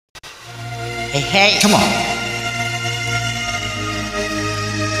Hey, hey. Come on.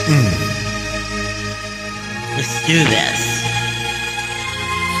 Let's do this.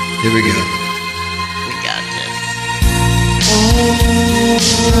 Here we go. We got this.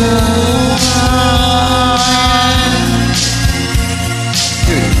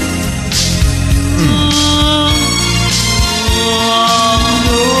 Here we go.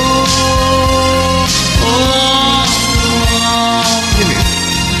 Give me.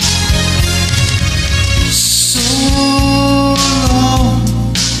 So long,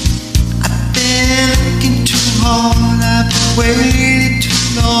 I've been looking too hard, I've been waiting too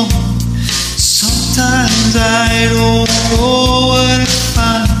long. Sometimes I don't know what to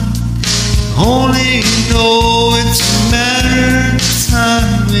find, only know it's a matter of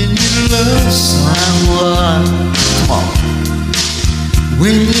time when you love someone. Come on.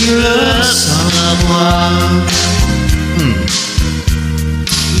 When you love someone,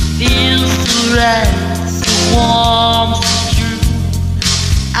 Feels so right, so warm, so true.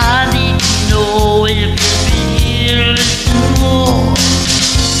 I need to know if you feel it too.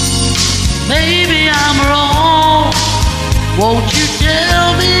 Maybe I'm wrong. Won't you tell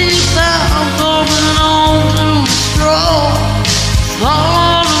me if I'm coming on too strong? It's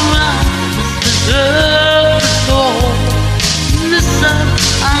all around, it's the dirt before. Listen,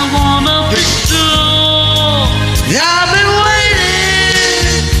 I wanna be sure. I've been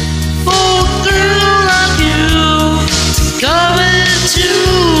waiting for a girl like you to come into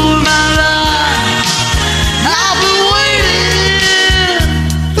my life. I've been waiting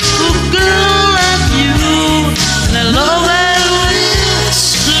for a girl like you, and I love that will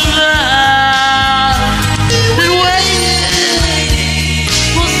survive. Been waiting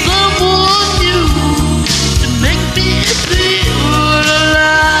for someone new to make me feel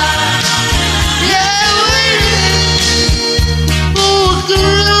alive. Yeah, waiting for a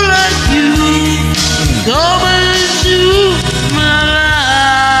girl like you to come into my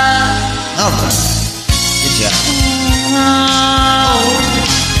life. All right. Good job.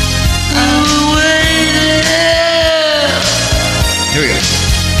 I'm waiting. Here we go.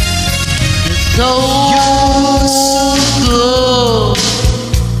 It's so good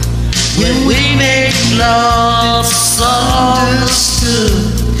when we make love understood.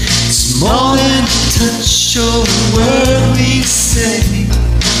 It's more than a touch or a word we say.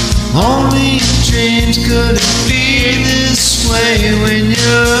 Only in dreams could it be this way when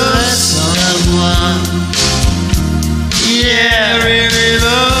you love someone. Yeah, really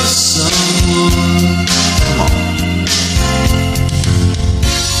love someone. Come on.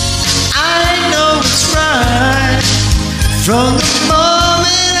 I know it's right from the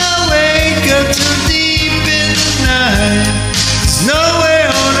moment I wake up till deep in the night. There's nowhere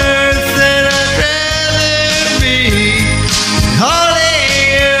on earth that I'd rather be than holding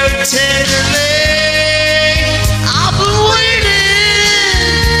you tenderly. I've been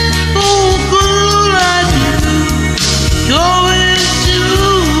waiting for a girl like you to go into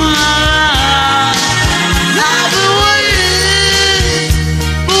my life. I've been waiting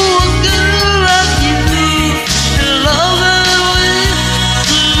for a girl like you to love that will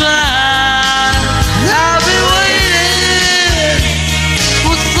survive. I've been waiting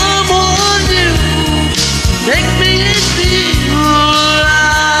for someone new to make me feel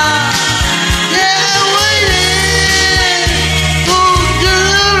alive. Yeah, waiting for a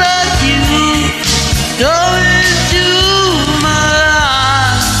girl like you to come into my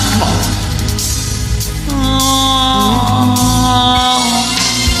life. Come on.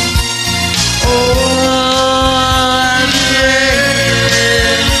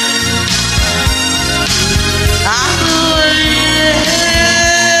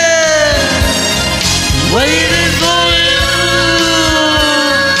 Waiting for you.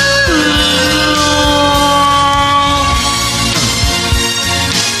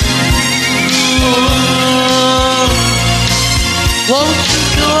 Won't you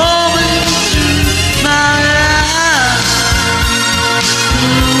come into my life?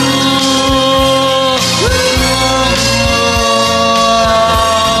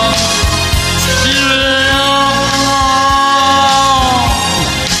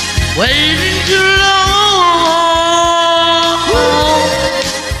 Waiting to love.